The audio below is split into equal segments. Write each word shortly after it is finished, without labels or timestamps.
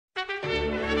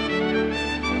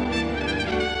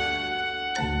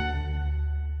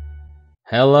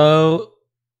Hello,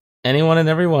 anyone and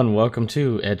everyone. Welcome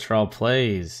to Edtrawl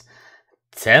Plays.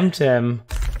 Temtem.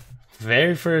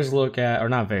 Very first look at, or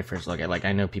not very first look at, like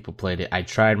I know people played it. I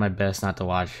tried my best not to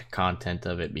watch content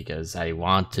of it because I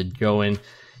want to go in,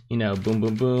 you know, boom,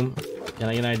 boom, boom. Can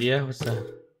I get an idea? What's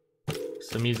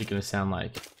the music gonna sound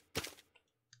like?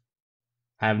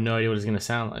 I have no idea what it's gonna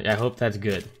sound like. I hope that's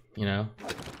good, you know?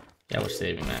 Yeah, we're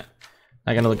saving that.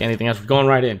 Not gonna look at anything else. We're going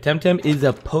right in. Temtem is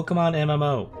a Pokemon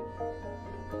MMO.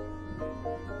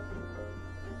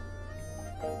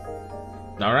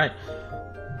 All right.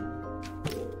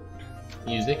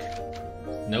 Music.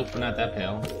 Nope, we're not that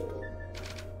pale.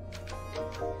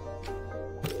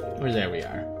 Where there we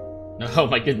are. No, oh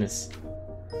my goodness.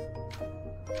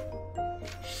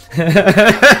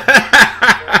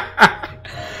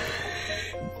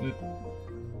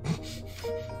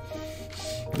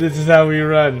 This is how we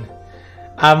run.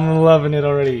 I'm loving it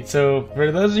already. So,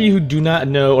 for those of you who do not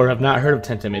know or have not heard of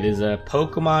Temtem, it is a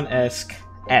Pokemon-esque.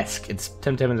 It's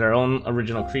Temtem is our own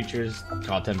original creatures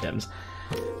called Temtems,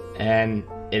 and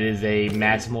it is a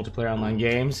massive multiplayer online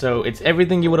game. So it's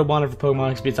everything you would have wanted for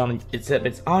Pokemon.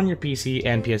 It's on your PC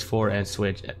and PS4 and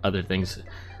Switch, and other things.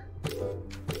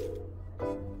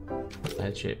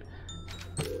 Head shape.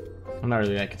 I'm not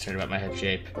really that concerned about my head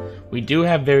shape. We do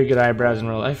have very good eyebrows in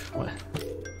real life. What?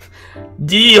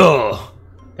 Deal.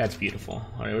 That's beautiful.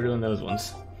 All right, we're doing those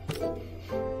ones.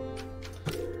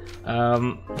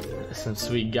 Some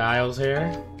sweet guiles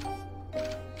here.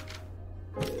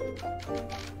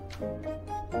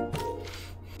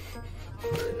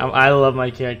 I love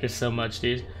my character so much,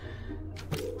 dude.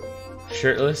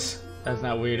 Shirtless. That's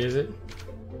not weird, is it?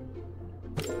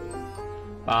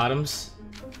 Bottoms.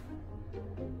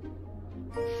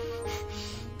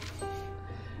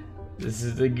 This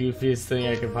is the goofiest thing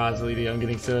I could possibly do. I'm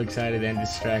getting so excited and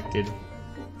distracted.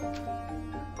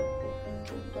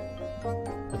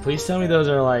 Please tell me those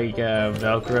are like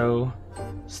Velcro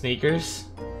sneakers.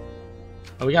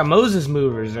 Oh, we got Moses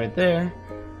movers right there.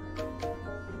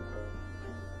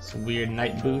 Some weird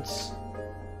night boots.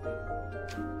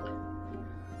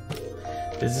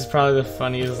 This is probably the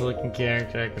funniest looking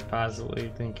character I could possibly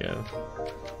think of.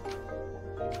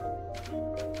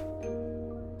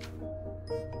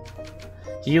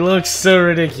 He looks so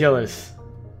ridiculous.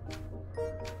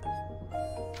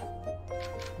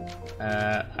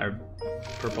 Our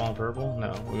purple on purple?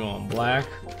 No, we're going black,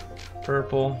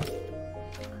 purple,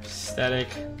 aesthetic.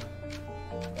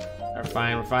 We're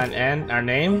fine. And our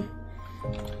name?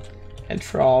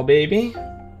 Edtrawl, baby.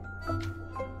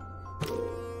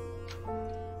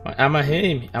 I'm a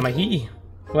he.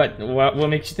 What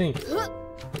makes you think?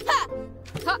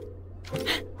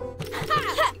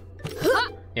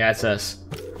 Yeah, it's us.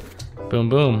 Boom,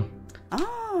 boom.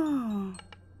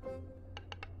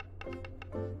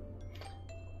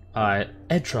 Alright,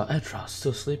 Edtrawl,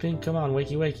 still sleeping? Come on,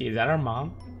 wakey. Is that our mom?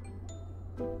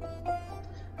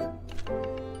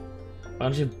 Why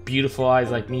don't you have beautiful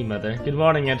eyes like me, mother? Good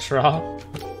morning, Edtrawl.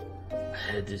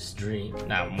 I had this dream.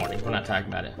 Nah, morning. We're not talking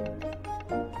about it.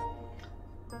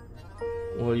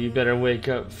 Well, you better wake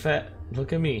up, fat.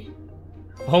 Look at me.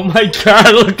 Oh my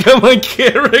god, look at my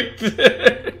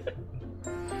character!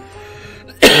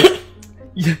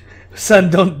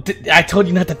 Son, I told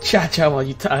you not to cha-cha while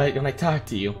when I talk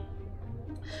to you.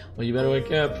 Well, you better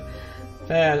wake up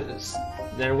fast.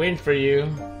 They're waiting for you.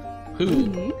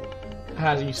 Who?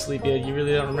 How do you sleep yet? You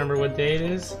really don't remember what day it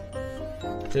is?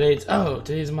 Today's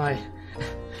my...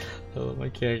 Oh, my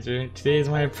character. Today is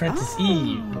my apprentice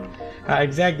Eve.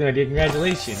 Exactly, my dear.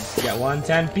 Congratulations. You got one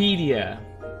Tempedia.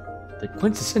 The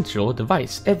quintessential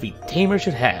device every tamer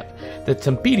should have. The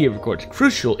Tempedia records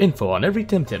crucial info on every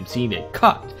Temtem seen and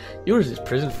caught. Yours is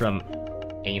present from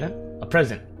Aina? A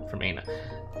present from Aina.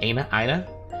 Aina?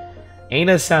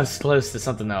 Aina sounds close to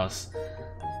something else.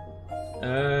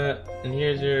 And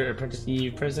here's your apprentice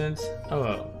Eve present.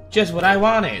 Oh, just what I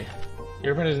wanted.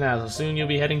 You're apprentice now, so soon you'll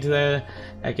be heading to the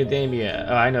academia.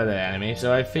 Oh, I know that anime,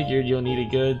 so I figured you'll need a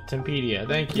good Tempedia.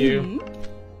 Thank you.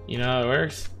 You know how it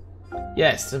works?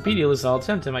 Yes, Tempedia lists all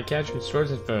Temtem I catch from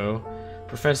stores info.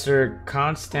 Professor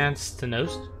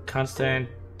Constantinos.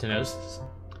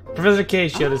 Professor K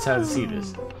showed us how to see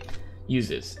this. Use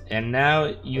this. And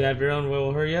now you have your own.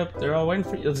 Well, hurry up. They're all waiting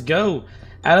for you. Let's go.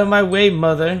 Out of my way,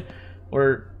 mother.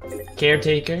 Or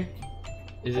caretaker.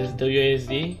 Is this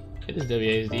WASD? It is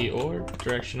WASD or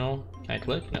directional. Can I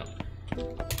click? No.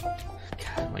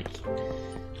 God,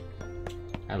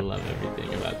 I love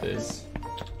everything about this.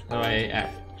 How I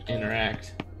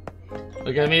interact.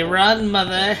 Look at me run,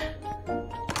 mother!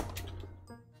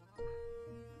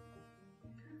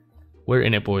 We're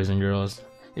in it, boys and girls.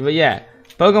 But yeah,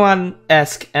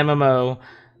 Pokemon-esque MMO.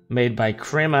 made by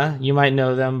Crema. You might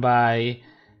know them by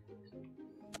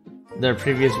their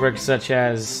previous work such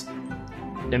as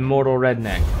Immortal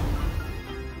Redneck.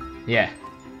 Yeah,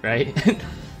 right?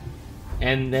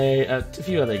 And a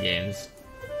few other games.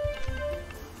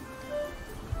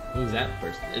 Who's that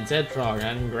person? It's Edtrawl,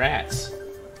 congrats.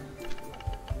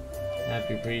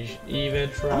 Happy pre-Eve,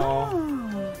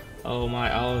 Edtrawl. Oh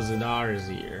my, all of Zadar's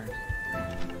here.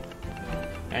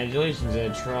 Congratulations,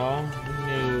 Edtrawl.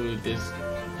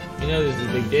 We know this is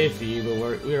a big day for you,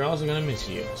 but we're also gonna miss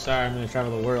you. Sorry, I'm gonna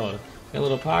travel the world. Got a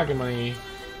little pocket money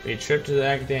for a trip to the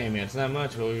academia. It's not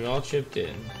much, but we've all chipped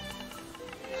in.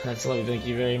 That's lovely. Thank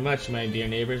you very much, my dear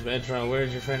neighbors. But Edtrawl,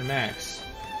 where's your friend Max?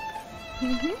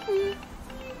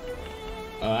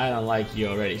 Oh, I don't like you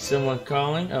already. Someone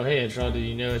calling? Oh, hey, Edtrawl, did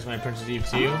you know it's my Princess Eve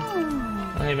too?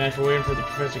 Oh, hey, Max, we're waiting for the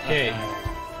Professor K.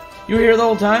 You were here the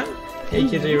whole time? Hey,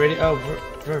 kids, are you ready? Oh,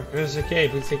 Professor K,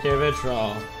 please take care of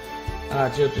Edtrawl.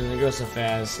 Children, they go so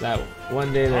fast that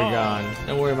one day they're gone.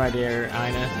 Don't worry, my dear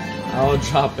Ina. I'll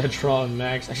drop Edtrawl and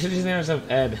Max. I should just name myself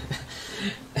Ed.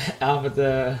 Off at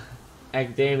the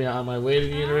academia on my way to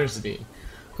the university.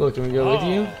 Cool, can we go with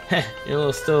you?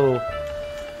 You're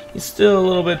still a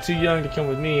little bit too young to come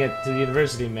with me to the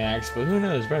university, Max, but who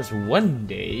knows, perhaps one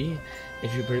day,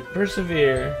 if you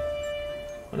persevere.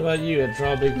 What about you,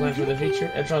 Edtrawl? Big plan for the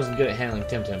future? Edtrawl's good at handling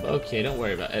Temtem, but okay, don't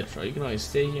worry about Edtrawl. You can always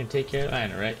stay here and take care of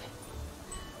Ina, right?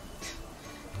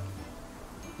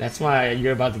 That's why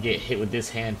you're about to get hit with this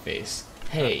hand face.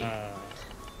 Hey.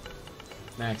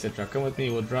 Max, Edtrawl, come with me.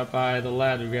 We'll drop by the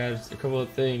lab to grab a couple of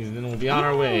things, and then we'll be on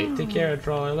our way. Take care,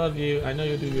 Edtrawl. I love you. I know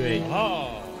you'll do great.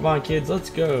 Come on, kids.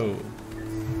 Let's go.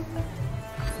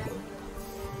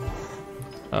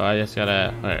 Oh, I just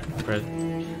gotta... Alright, press...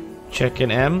 Check in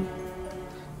M.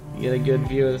 You get a good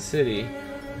view of the city.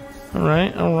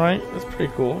 Alright, alright. That's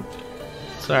pretty cool.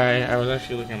 Sorry, I was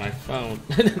actually looking at my phone.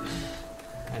 I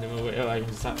didn't know what I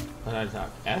can stop. How do I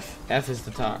talk? F? F is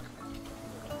to talk.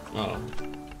 Oh.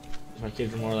 My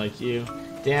kids were more like you.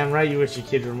 Damn right you wish your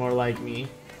kids were more like me.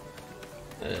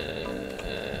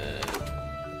 We're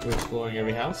exploring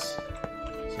every house.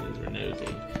 Sounds we're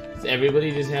nosy. Does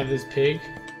everybody just have this pig?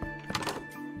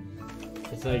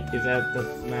 It's like, is that the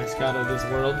mascot of this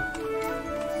world?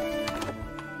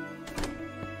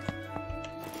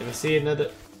 If I see another...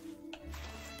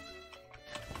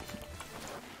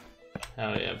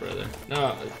 Oh yeah, brother.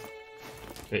 No!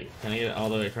 Wait, can I get it all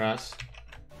the way across?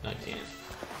 No, I can't.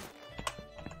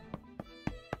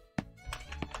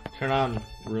 Turn on,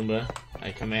 Roomba.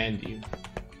 I command you.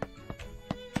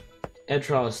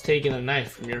 Edtrawl has taken a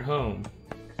knife from your home.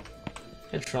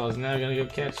 Edtrawl is now gonna go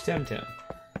catch Temtem.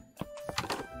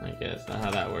 I guess not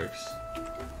how that works.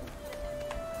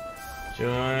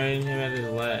 Join him at his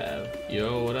lab.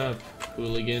 Yo, what up,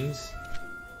 hooligans?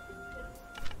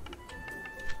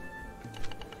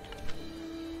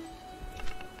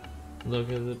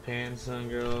 Look at the pants on,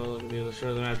 girl. Look at the other shore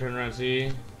of the map. Turn around,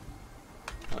 see?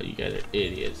 Oh, you guys are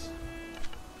idiots.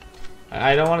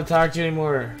 I don't want to talk to you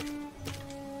anymore.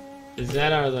 Is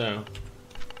that our though?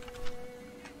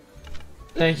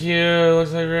 Thank you.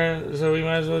 Looks like so we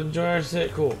might as well enjoy our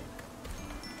sit. Cool.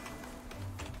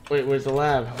 Wait, where's the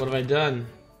lab? What have I done?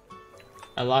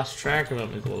 I lost track of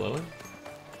him. Is it lower?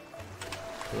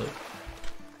 Look.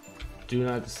 Do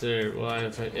not disturb. Well,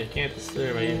 if I can't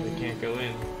disturb, I usually can't go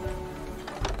in.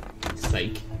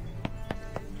 Psych.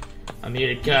 I'm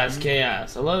here to cause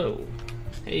chaos. Hello.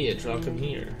 Hey, Edtrawl, come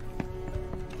here.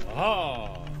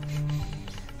 Oh.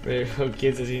 Very well,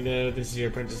 kids, as you know, this is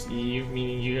your Princess Eve,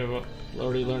 meaning you have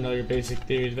already learned all your basic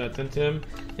theories about Temtem.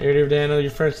 Narrative to handle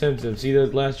your first Temtem. See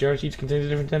those last jars? Each contains a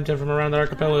different Temtem from around the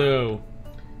archipelago.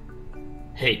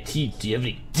 Hey, Teeth, do you have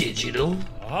any digital?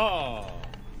 Oh.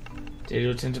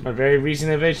 Digital Temtem are very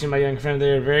recent innovation, my young friend.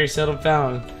 They are very seldom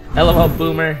found. LOL,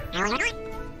 boomer.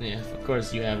 Yeah, of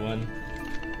course you have one.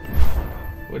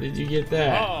 Where did you get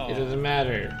that? Oh. It doesn't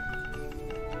matter.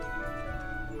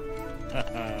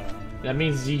 That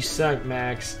means you suck,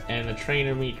 Max, and the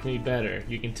trainer makes me better.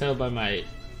 You can tell by my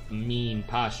mean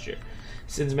posture.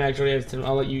 Since Max already has 10,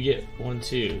 I'll let you get one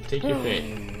too. Take your pick.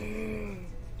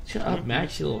 Shut up,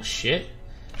 Max, you little shit.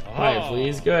 Quiet,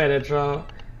 please. Go ahead, Edtrawl.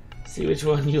 See which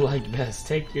one you like best.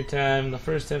 Take your time. The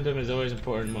first Temtem is always an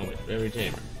important moment for every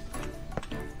tamer.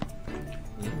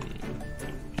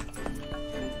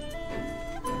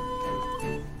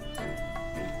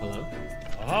 Hello?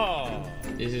 Oh.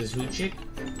 This is Hoochik.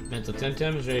 Mental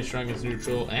Temtem is very strong against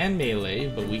neutral and melee,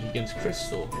 but weak against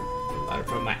crystal. Got it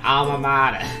from my alma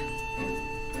mater.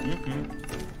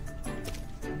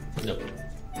 Nope.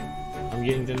 I'm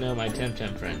getting to know my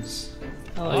Temtem friends.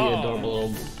 Hello, you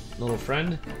adorable little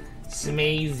friend.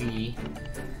 Smazy.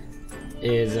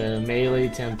 is a melee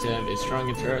Temtem. Is strong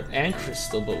against earth and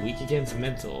crystal, but weak against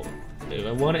mental.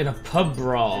 I won in a pub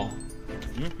brawl.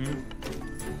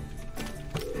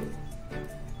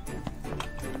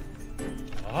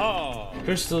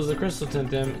 Crystal is a crystal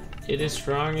Temtem. It is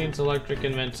strong against electric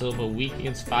and mental, but weak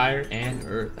against fire and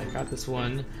earth. I got this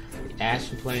one. The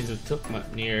Ashen Plains of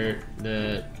Tukma near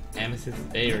the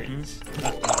Amethyst Bay Rings.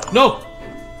 No!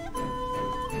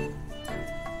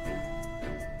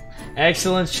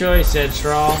 Excellent choice,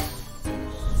 Edtrawl.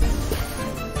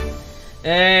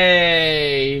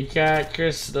 Hey, you got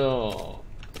crystal.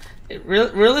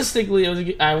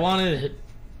 Realistically, I wanted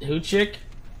Hoochik.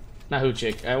 Not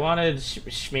Hoochik. I wanted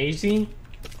Schmazy.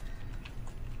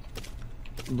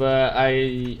 But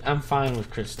I'm fine with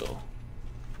crystal.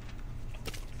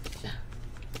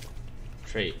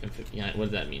 Trait. What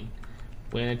does that mean?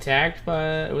 When attacked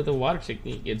with a water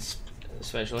technique, it's a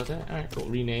special attack. Alright, cool.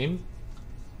 Rename.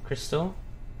 Crystal.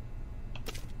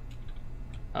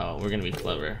 Oh, we're gonna be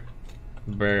clever.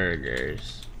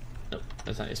 Burgers. Nope,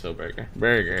 that's not how you spell burger.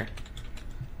 Burger.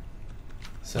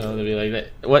 So they'll be like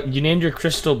that. What? You named your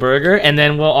crystal burger, and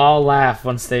then we'll all laugh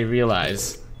once they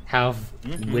realize how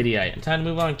witty I am. Time to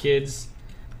move on, kids.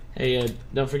 Hey,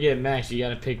 don't forget, Max, you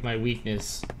gotta pick my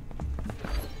weakness.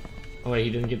 Oh wait, he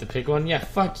didn't get to pick one? Yeah,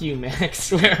 fuck you,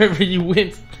 Max, wherever you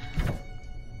went.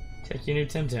 Check your new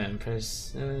Temtem.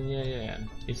 Press, yeah.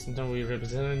 Each don't we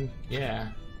represented? Yeah,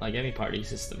 like any party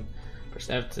system. Press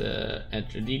F to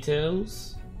enter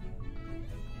details.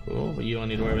 Cool, but you don't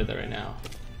need to worry about that right now.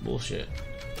 Bullshit.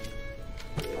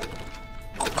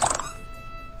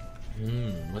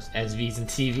 What's SVs and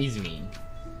TVs mean?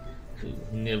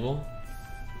 Nibble.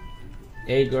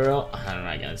 Hey girl, I'm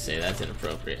not gonna say that's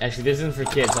inappropriate. Actually, this isn't for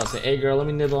kids. I'll say, hey girl, let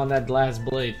me nibble on that glass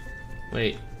blade.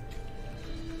 Wait.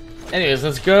 Anyways,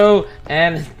 let's go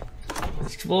and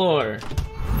explore.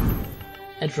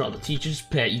 Edtrawl, the teacher's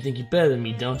pet. You think you're better than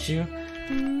me, don't you?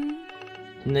 And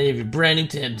then you have your brand new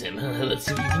Temtem. Let's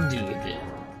see what you can do with it.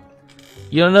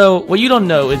 You don't know. What you don't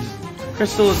know is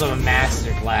Crystal is a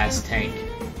master glass tank.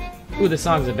 Ooh, this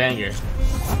song's a banger.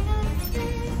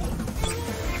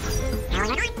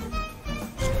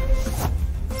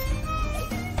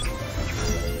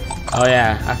 Oh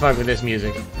yeah, I fuck with this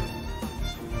music.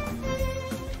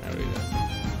 There we go.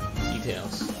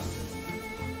 Details.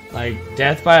 Like,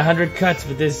 death by 100 cuts,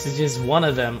 but this is just one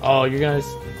of them. Oh, you're gonna...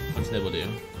 What's Nibble do?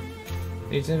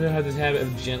 They tend to have this habit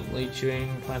of gently chewing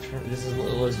plants. This is a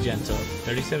little less gentle.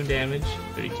 37 damage,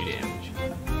 32 damage.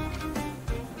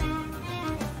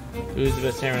 Who's the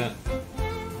best hammer?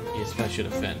 Yeah, special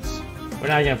defense. We're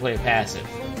not gonna play a passive.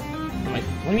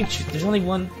 Let me choose. There's only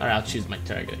one. Alright, I'll choose my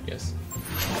target, I guess.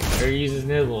 Or he uses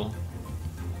Nibble.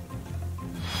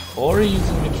 Or he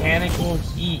uses mechanical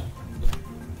heat.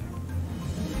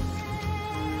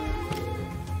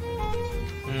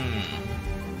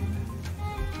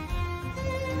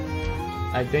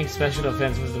 I think special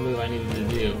defense was the move I needed to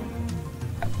do.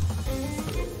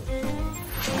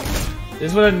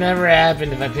 This would have never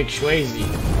happened if I picked Schwazy.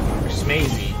 Or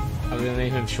Smazy. I was gonna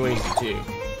name him Schwazy too.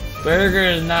 Burger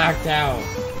is knocked out.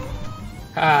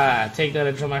 Ha! Take that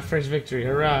until my first victory.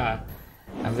 Hurrah!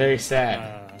 I'm very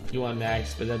sad. You won,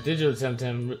 Max, but that digital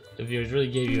Temtem of yours really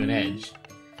gave you an edge.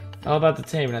 All about the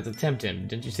tamer, not the Temtem.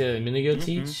 Didn't you say that a minute ago,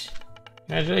 Teach?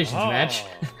 Congratulations, Match.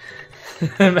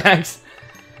 Max.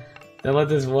 Don't let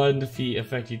this one defeat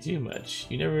affect you too much.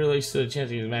 You never really stood a chance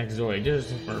against Max Zori,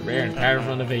 just for a rare and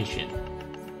powerful innovation.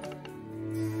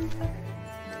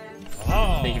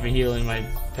 Thank you for healing my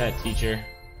pet, teacher.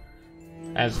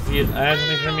 As something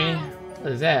for me?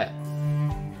 What is that?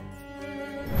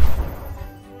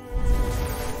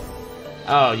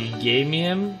 Oh, you gave me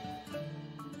him?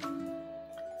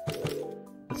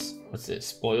 What's this?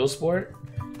 Spoil Sport?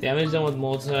 Damage done with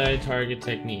multi-target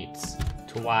techniques.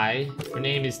 To Y. Her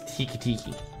name is Tiki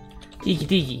Tiki. Tiki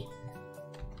Tiki.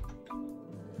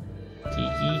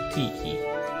 Tiki Tiki.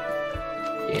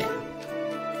 Yeah.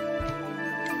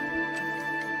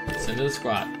 Send to the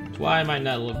squad. To Y might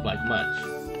not look like much,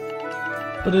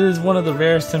 but it is one of the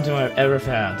rarest Temtem I've ever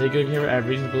found. Take good care. I have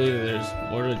reason to believe that there's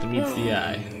more that meets the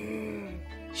eye.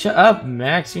 Shut up,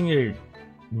 Max, and your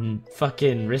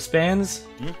fucking wristbands.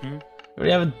 We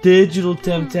already have a digital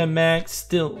Temtem, Max.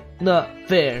 Still not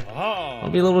fair. I'll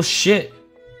be a little shit.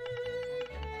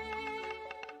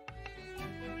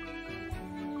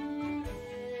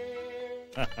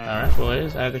 Alright,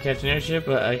 boys. I have to catch an airship,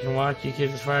 but I can walk you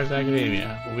kids as far as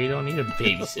academia. We don't need a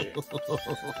babysitter.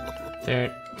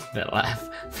 That laugh.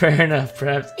 Fair enough,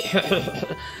 perhaps.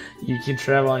 You can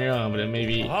travel on your own, but it may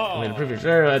be a way to prove your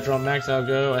Edtrawl, Max. I'll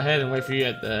go ahead and wait for you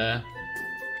at the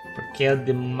Briquel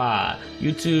de Ma.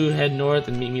 You two head north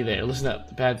and meet me there. Listen up.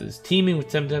 The path is teeming with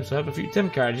Temtem, so have a few Tem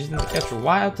cards. You need to capture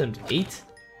wild Temtem. 8.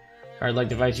 I'd like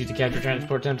to invite you to capture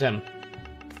transport Temtem.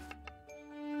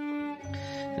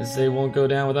 Since they won't go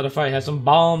down without a fight, have some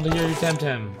balm to heal your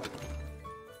Temtem.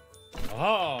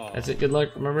 Oh. That's it. Good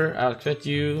luck. Remember, I'll expect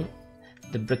you.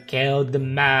 The Briquel de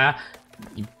Ma.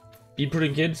 You be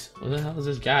prudent, kids. What the hell is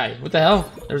this guy? What the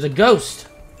hell? There's a ghost.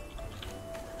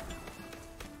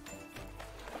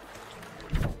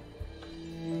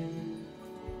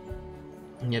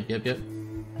 Yep.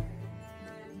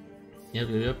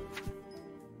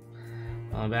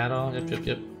 On battle.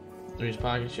 Yep. Three's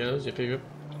pocket shows. Yep.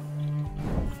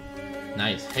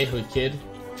 Nice. Hey, hood kid.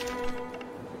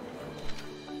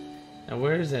 Now,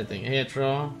 where is that thing? Hey,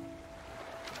 Edtrawl.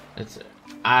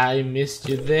 I missed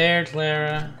you there,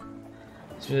 Clara.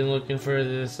 I've been looking for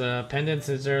this pendant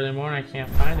since early morning. I can't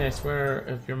find it. I swear,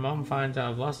 if your mom finds out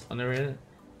I've lost it, I'll never hit it.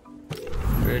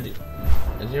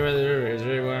 Is here where the river is?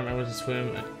 Very warm. I went to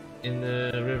swim in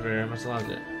the river. I must have lost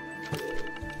it.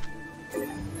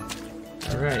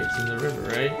 Alright, it's in the river,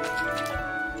 right?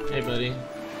 Hey, buddy.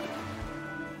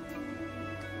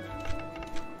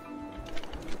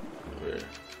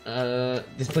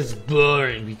 This place is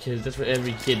boring because that's what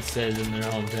every kid says in their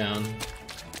hometown.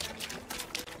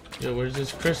 Yo, where's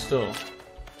this crystal?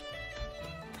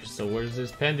 Crystal, where's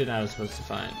this pendant I was supposed to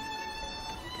find?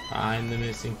 Find the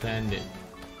missing pendant.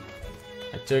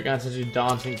 I took on such a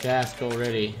daunting task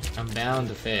already. I'm bound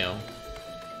to fail.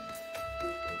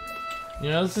 You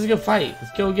know, this is a good fight.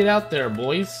 Let's go get out there,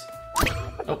 boys.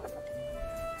 Oh.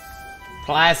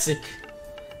 Classic.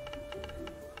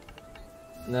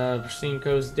 The pristine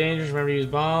coast is dangerous. Remember to use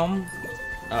bomb.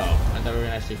 Oh, I thought we were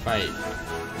gonna actually fight.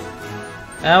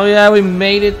 Oh yeah, we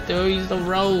made it through the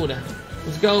road.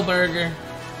 Let's go, Burger.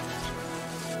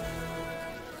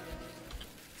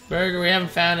 Burger, we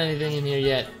haven't found anything in here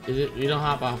yet. We don't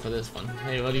hop off of this one.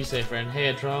 Hey, what do you say, friend?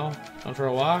 Hey, Edtrawl, going for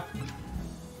a walk?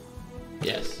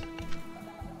 Yes.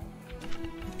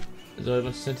 There's always a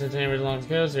bunch of entertainers along the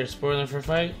coast. They're spoiling for a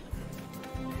fight.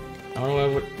 I don't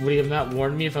know, would he have not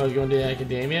warned me if I was going to the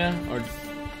academia? Or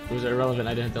was it irrelevant?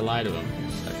 I didn't have to lie to him.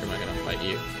 Sucker, am I gonna fight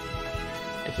you?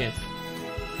 I can't.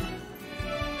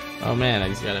 Oh man, I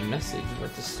just got a message.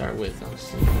 What to start with?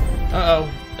 Uh-oh.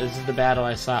 This is the battle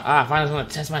I saw. Ah, finally someone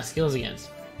to test my skills against.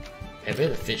 Pepe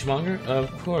the fishmonger?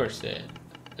 Of course it.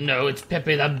 No, it's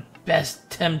Pepe the best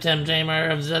Temtem tamer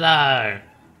of Zadar.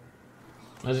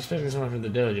 I was expecting someone from the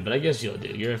dojo, but I guess you'll do.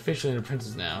 You're officially an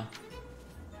apprentice now.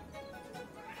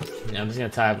 Yeah, I'm just gonna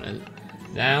type it.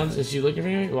 Downs, is she looking for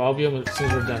me? Well, I'll be able as soon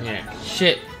as we're done here.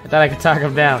 Shit, I thought I could talk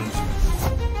him down.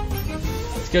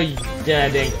 Let's go, you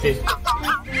goddamn fish.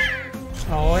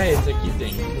 Oh, hey, it's a cute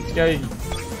thing. Let's go, you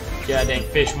goddamn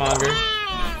fishmonger.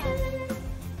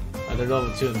 Oh, they're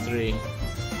level 2 and 3.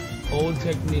 Old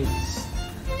techniques.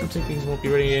 Some techniques won't be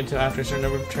ready until after a certain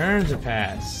number of turns have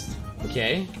passed.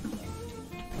 Okay.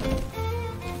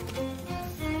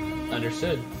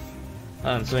 Understood.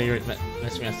 So you're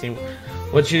messing me on.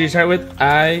 What should you start with?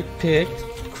 I picked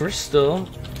Crystal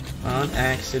on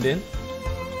accident.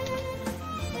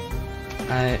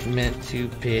 I meant to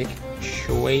pick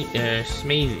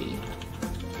Smazy.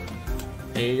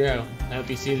 There you go. I hope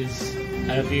you see this.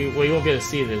 I hope you. Well, you won't be able to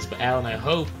see this, but Alan, I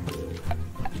hope.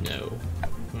 No.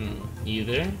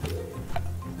 Either.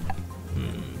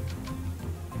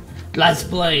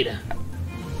 Last blade.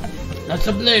 That's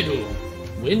a blade.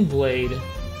 Wind blade.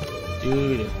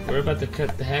 Dude, we're about to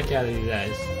cut the heck out of you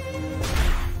guys.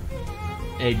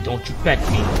 Hey, don't you peck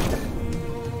me.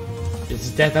 This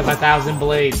is death of 1,000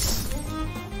 blades.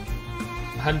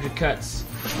 100 cuts.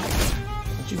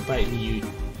 Don't you bite me, you...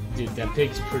 Dude, that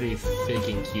pig's pretty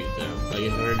freaking cute, though. Like,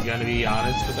 if we're gonna be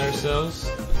honest with ourselves...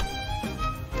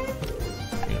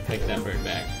 I'm gonna peck that bird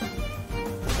back.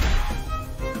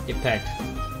 Get pecked.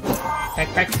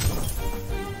 Peck.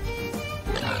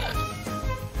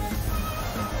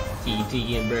 TT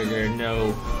and Burger,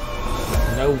 no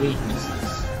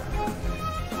weaknesses.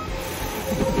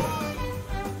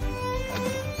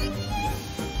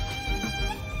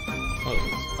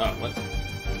 Oh, what?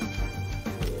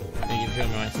 Thank you for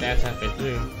showing me my stats halfway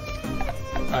through.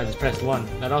 Oh, I just pressed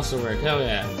 1. That also worked. Hell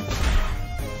yeah.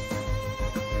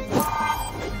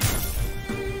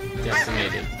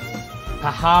 Decimated.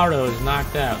 Pajaro is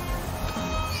knocked out.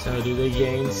 So do they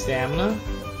gain stamina?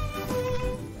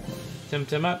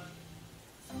 Temtem up.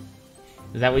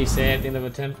 Is that what you say at the end of a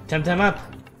Temtem up?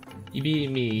 You beat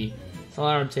me. That's all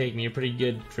I would take me. You're pretty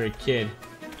good for a kid.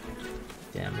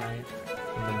 Damn right.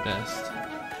 I'm the best.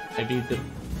 I beat the...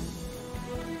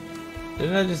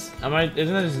 Isn't that just...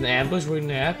 Isn't that just an ambush waiting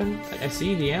to happen? Like, I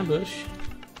see the ambush.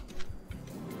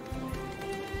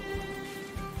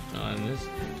 on this.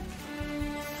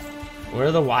 Where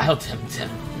are the wild Temtem?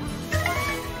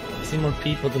 I see more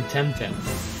people than Temtem.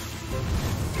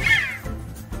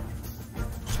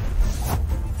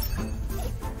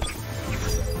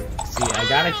 See, I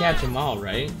gotta catch them all,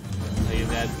 right? Like, is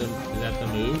that the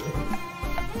move?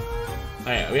 Oh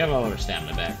yeah, we have all of our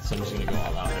stamina back, so I'm just gonna go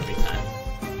all out every time.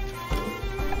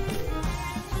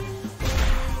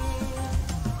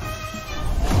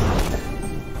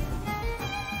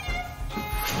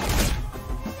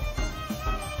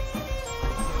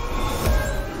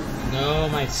 No,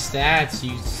 my stats,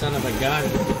 you son of a gun.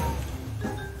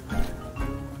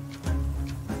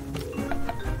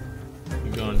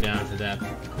 You're going down to that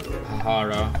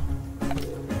Pahara.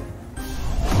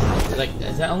 Like,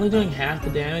 is that only doing half the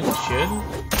damage it should?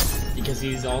 Because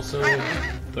he's also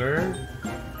third?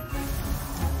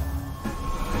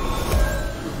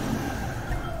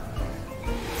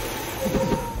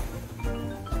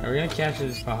 Are we gonna capture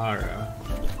this Pahara?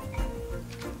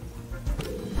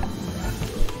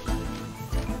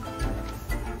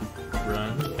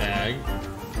 Run, bag.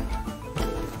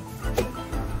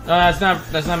 Oh, that's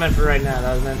not meant for right now.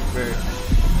 That was meant for.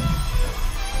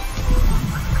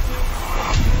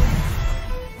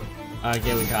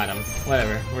 Okay, we caught him.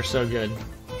 Whatever, we're so good.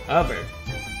 Over.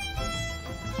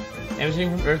 Damaging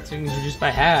from Earth things reduced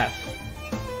by half.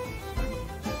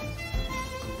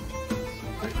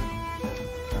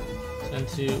 Send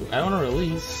to. I don't want to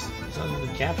release. Send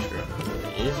to capture him.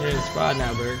 He's in the squad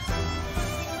now, bird.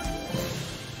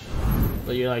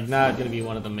 But you're like not gonna be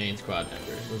one of the main squad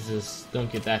members. Let's just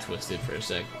don't get that twisted for a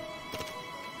sec.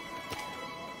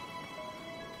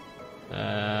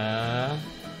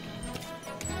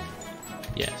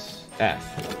 Yes, F.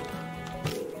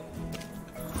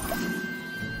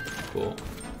 Cool.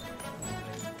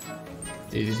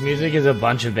 Dude, this music is a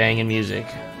bunch of banging music.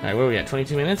 Alright, where are we at?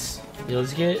 22 minutes? Yeah,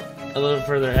 let's get a little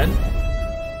further ahead.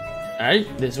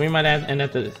 Alright, this we might end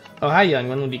at the. Oh, hi, young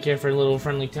one. Would you care for a little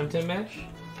friendly Temtem match?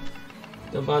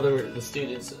 Don't bother the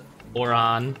students or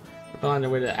on. We're on their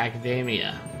way to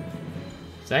academia.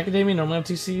 Is academia normally have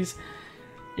 2 C's?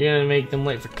 You're gonna make them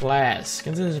late for class.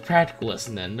 Consider this a practical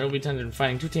lesson then. There'll be times when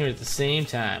fighting 2 teams at the same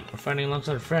time. Or fighting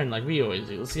alongside a friend like we always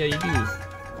do. Let's see how you do.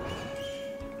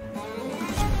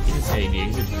 You can say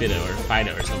you do. Fido or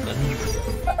Fido or something.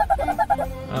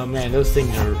 Oh man, those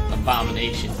things are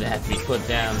abominations that have to be put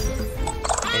down.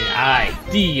 And I,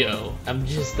 Dio, I'm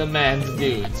just the man's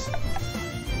dudes.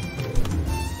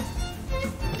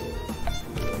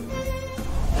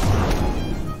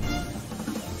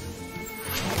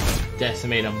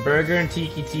 Decimate them. Burger and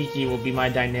Tiki Tiki will be my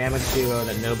dynamic duo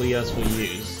that nobody else will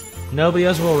use. Nobody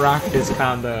else will rock this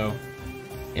combo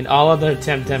in all of their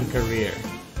Temtem career.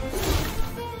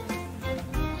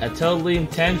 A totally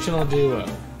intentional duo.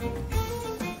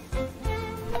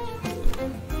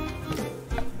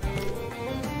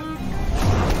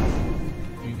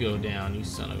 You go down, you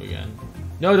son of a gun.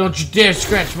 No, don't you dare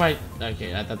scratch my...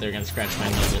 Okay, I thought they were gonna scratch my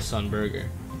noble son Burger.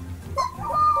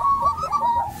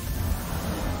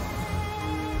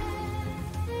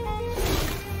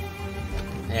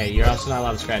 Hey, you're also not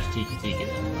allowed to scratch Tiki Tiki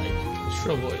though, like,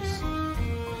 shrill voice.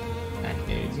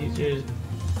 Academic teachers,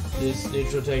 this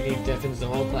neutral technique deafens the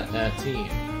whole team.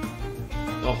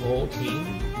 The whole team?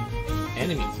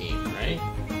 Enemy team, right?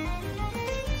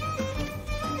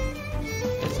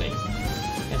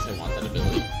 Guess I want that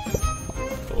ability.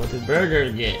 But what did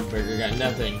Burger get? Burger got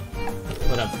nothing.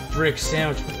 What a brick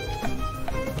sandwich.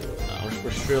 Oh,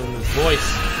 we're shrilling his voice.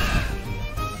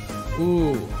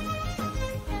 Ooh.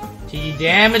 He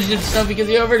damaged himself because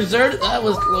he overexerted. That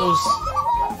was close.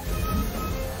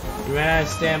 You ran out of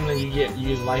stamina, you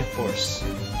use life force.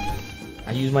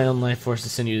 I used my own life force to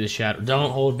send you to the shadow.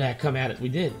 Don't hold back, come at it. We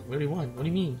did. We already won. What do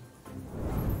you mean?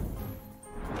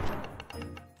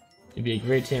 You'd be a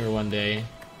great tamer one day.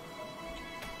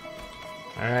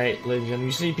 Alright, ladies and gentlemen,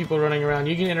 you see people running around,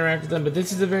 you can interact with them, but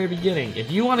this is the very beginning. If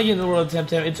you want to get into the world of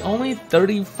Temtem, it's only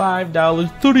 $35.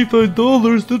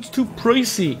 $35? That's too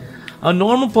pricey. A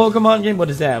normal Pokemon game, what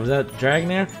is that? Was that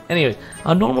Dragonair? Anyways,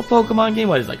 a normal Pokemon game,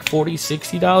 what is it, like $40,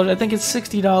 $60? I think it's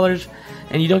 $60,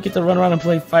 and you don't get to run around and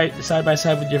play fight side by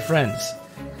side with your friends.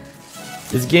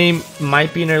 This game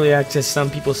might be in early access. Some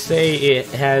people say it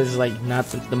has like not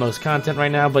the most content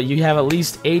right now, but you have at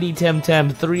least 80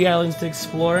 Temtem, 3 islands to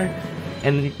explore,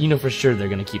 and you know for sure they're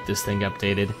gonna keep this thing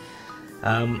updated.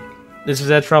 This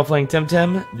was Edtrawl playing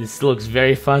Temtem. This looks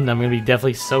very fun. I'm gonna be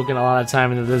definitely soaking a lot of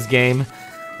time into this game.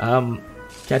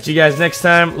 Catch you guys next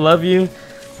time. Love you.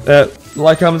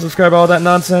 Like, comment, subscribe, all that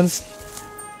nonsense.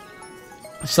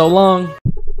 So long.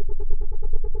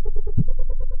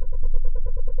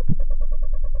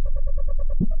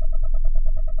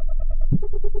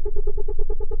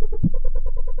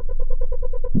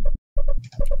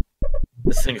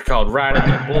 This thing's called riding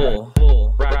the bull.